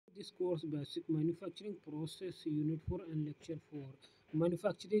this course basic manufacturing process unit 4 and lecture 4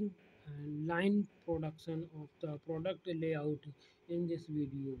 manufacturing and line production of the product layout in this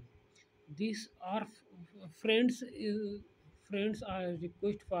video. These are friends are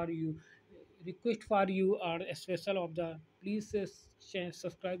request for you are a special of the please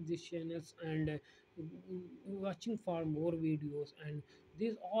subscribe this channels and watching for more videos and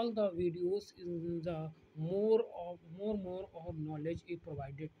these all the videos in the more of knowledge is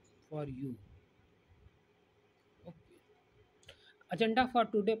provided for you. Okay. Agenda for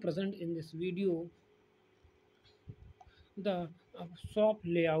today present in this video the shop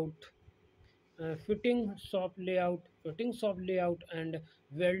layout, fitting shop layout, and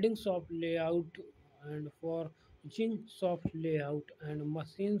welding shop layout, and forging shop layout and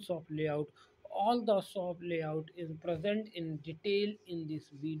machine shop layout. All the shop layout is present in detail in this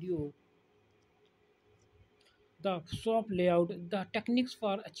video. The shop layout, the techniques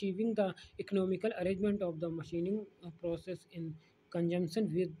for achieving the economical arrangement of the machining process in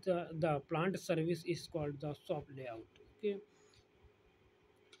conjunction with the plant service is called the shop layout. Okay,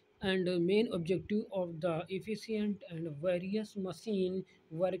 and the main objective of the efficient and various machine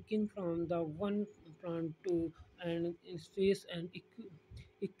working from the one plant to and space and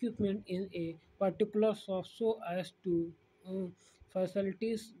equipment in a particular shop so as to uh,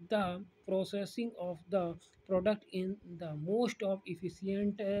 facilitate the processing of the product in the most of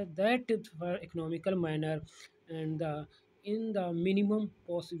efficient that is for economical manner and in the minimum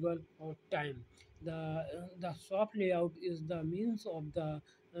possible of time. The shop layout is the means of the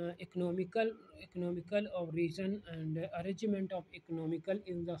economical of region and arrangement of economical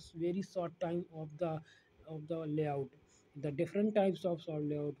in the very short time of the layout. The different types of shop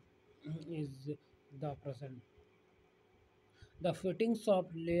layout is the present. The fitting shop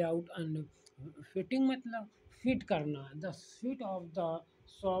layout and fitting मतलब fit करना, the fit of the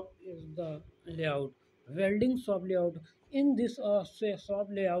shop is the layout. Welding shop layout, in this say shop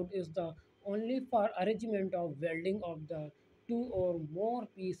layout is the only for arrangement of welding of the two or more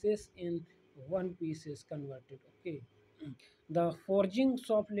pieces in one piece is converted. Okay, the forging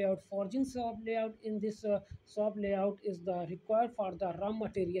shop layout in this shop layout is the required for the raw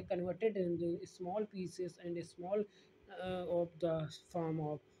material converted into small pieces and a small of the form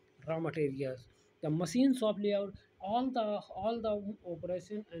of raw materials. The machine shop layout, all the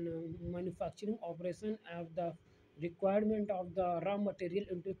operation and manufacturing operation of the requirement of the raw material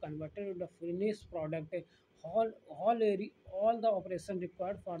into converted into finished product. All the operation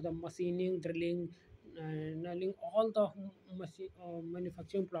required for the machining, drilling, nailing, all the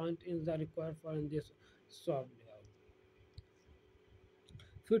manufacturing plant is the required for in this shop layout.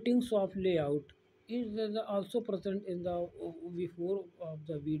 Fitting shop layout is also present in the before of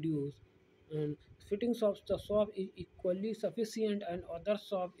the videos, and fitting shops the shop is equally sufficient and other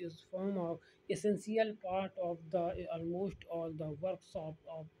shop is form of essential part of the almost all the workshop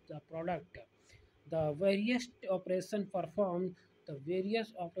of the product. The various operation performed,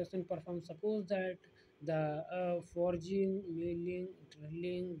 suppose that the forging, milling,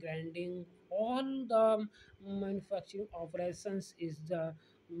 drilling, grinding, all the manufacturing operations is the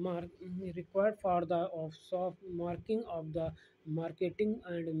required for the of soft marking of the marketing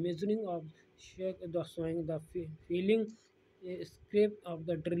and measuring of shake the swing the feeling script of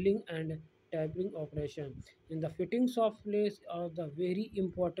the drilling and tapping operation. In the fittings of place are the very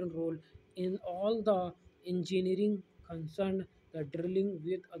important role in all the engineering concerned, the drilling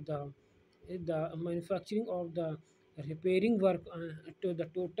with the manufacturing of the repairing work to the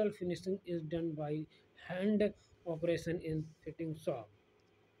total finishing is done by hand operation in fitting shop.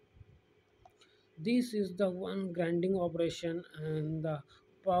 This is the one grinding operation, and the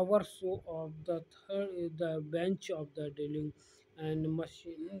power show of the third is the bench of the drilling and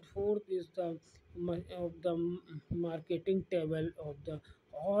machine. Fourth is the marketing table of the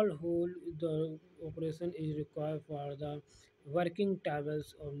all whole. The operation is required for the working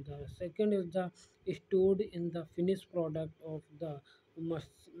tables on the second is the stored in the finished product of the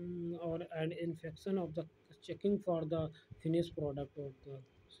or an infection of the checking for the finished product of the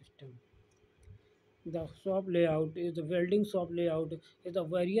system. The shop layout is the welding shop layout is the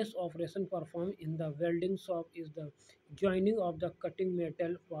various operation performed in the welding shop is the joining of the cutting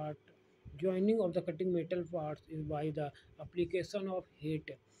metal part. Joining of the cutting metal parts is by the application of heat.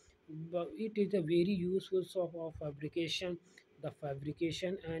 But it is a very useful sort of fabrication. The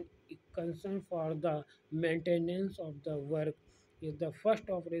fabrication and concern for the maintenance of the work is the first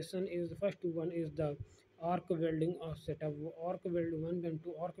operation is the first one is the arc welding or setup. Arc weld 1 and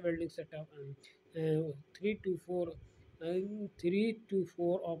 2 arc welding setup and 3 to 4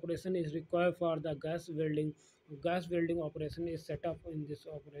 operation is required for the gas welding gas welding operation is set up in this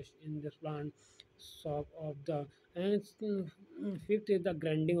operation in this plant shop of the. And fifth is the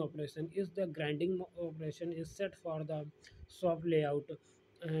grinding operation. Is the grinding operation is set for the shop layout.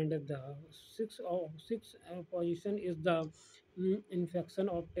 And the sixth position is the infection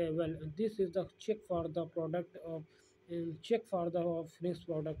of table. This is the check for the product of and check for the finished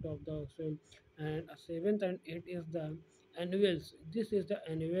product of the same. And seventh and eighth is the annuals. This is the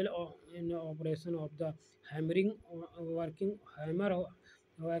annual in operation of the hammering working hammer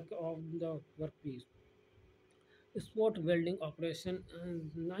work of the workpiece. Spot welding operation.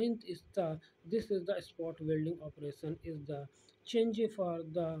 And ninth is the this is the spot welding operation is the change for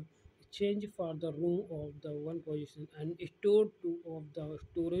the change for the room of the one position and store to of the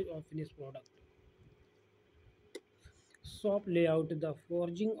storage of finished product. Shop layout. The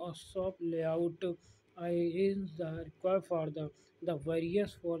forging of shop layout is required for the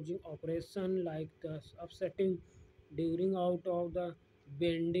various forging operation like the upsetting during out of the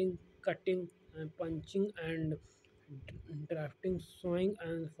bending, cutting, and punching and drafting, sewing,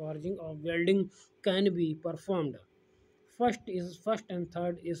 and forging of welding can be performed. First and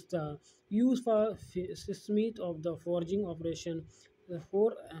third is the use for smith of the forging operation. The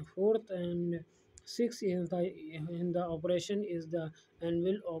fourth and sixth is the in the operation is the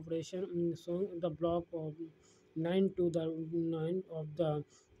anvil operation. So the block of nine to the nine of the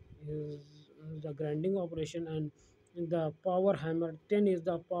is the grinding operation. And the power hammer 10 is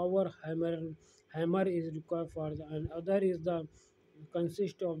the power hammer is required for the. And other is the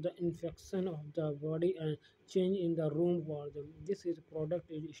consist of the infection of the body and change in the room for them. This is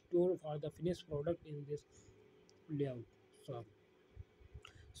product is stored for the finished product in this layout. So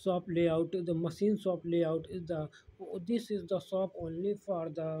shop layout, the machine shop layout is the this is the shop only for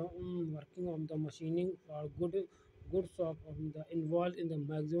the working on the machining for good shop of the involved in the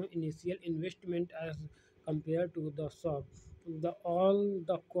maximum initial investment as compared to the shop. The all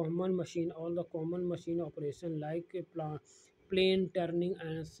the common machine operation like a plane turning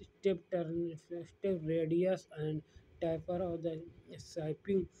and step radius and taper of the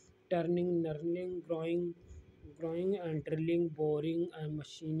shaping, turning, knurling, growing and drilling, boring and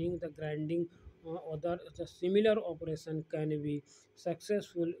machining, the grinding, other the similar operation can be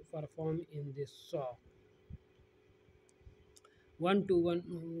successful performed in this shop. One to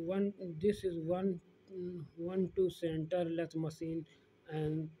one. This is one to center less machine,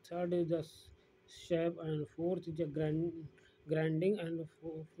 and third is the shape, and fourth is the grinding and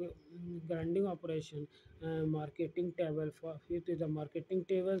grinding operation. Marketing table. Fifth is the marketing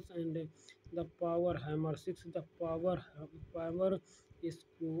tables and the power hammer. Sixth is the power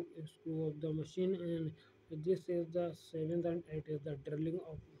screw of the machine. And this is the seventh and eighth is the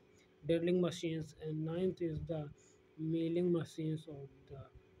drilling machines. And ninth is the milling machines of the.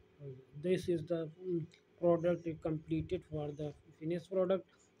 This is the product is completed for the finished product.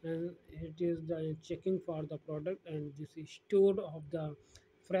 And it is the checking for the product. And this is stored of the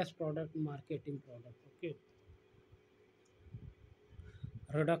fresh product marketing product. Okay.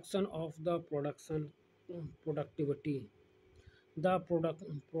 Reduction of the productivity. The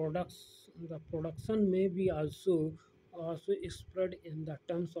production may be also spread in the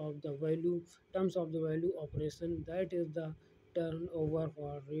terms of the value operation. That is the turnover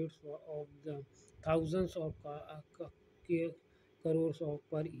for rates of the thousands of crores of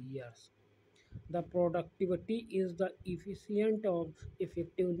per years. The productivity is the efficient of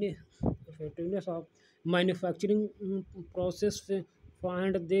effectiveness of manufacturing process.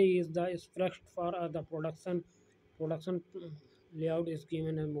 And there is the expressed for the production layout is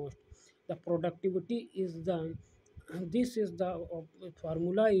given as most. The productivity is the this is the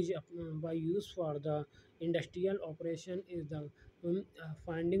formula is by use for the industrial operation is the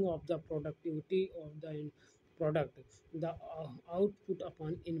finding of the productivity of the product, the output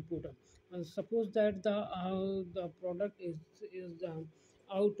upon input. Suppose that the product is the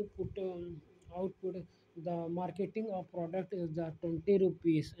output the marketing of product is the 20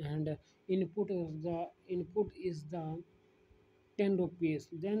 rupees and input is the 10 rupees.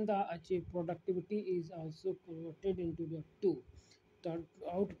 Then the achieved productivity is also converted into the two. The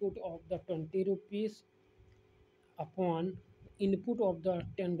output of the 20 rupees upon input of the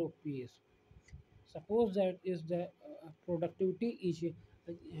 10 rupees. Suppose that is the productivity is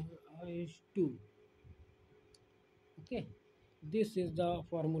 2. Okay. This is the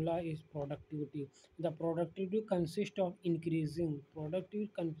formula is productivity. The productivity consists of increasing.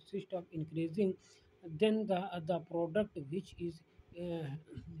 Productivity consists of increasing. Then the product which is uh,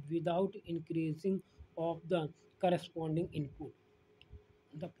 without increasing of the corresponding input.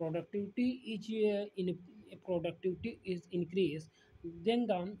 The productivity is in productivity is increased Then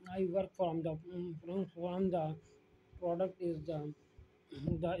the I work from the from the product is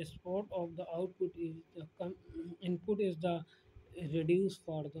the sport of the output is the input is the reduced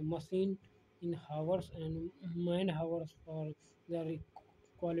for the machine in hours and man hours for the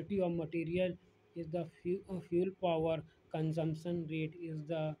quality of material is the fuel power consumption rate is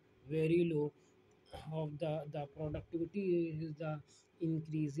the very low of the productivity is the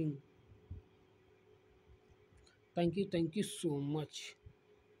increasing. Thank you so much.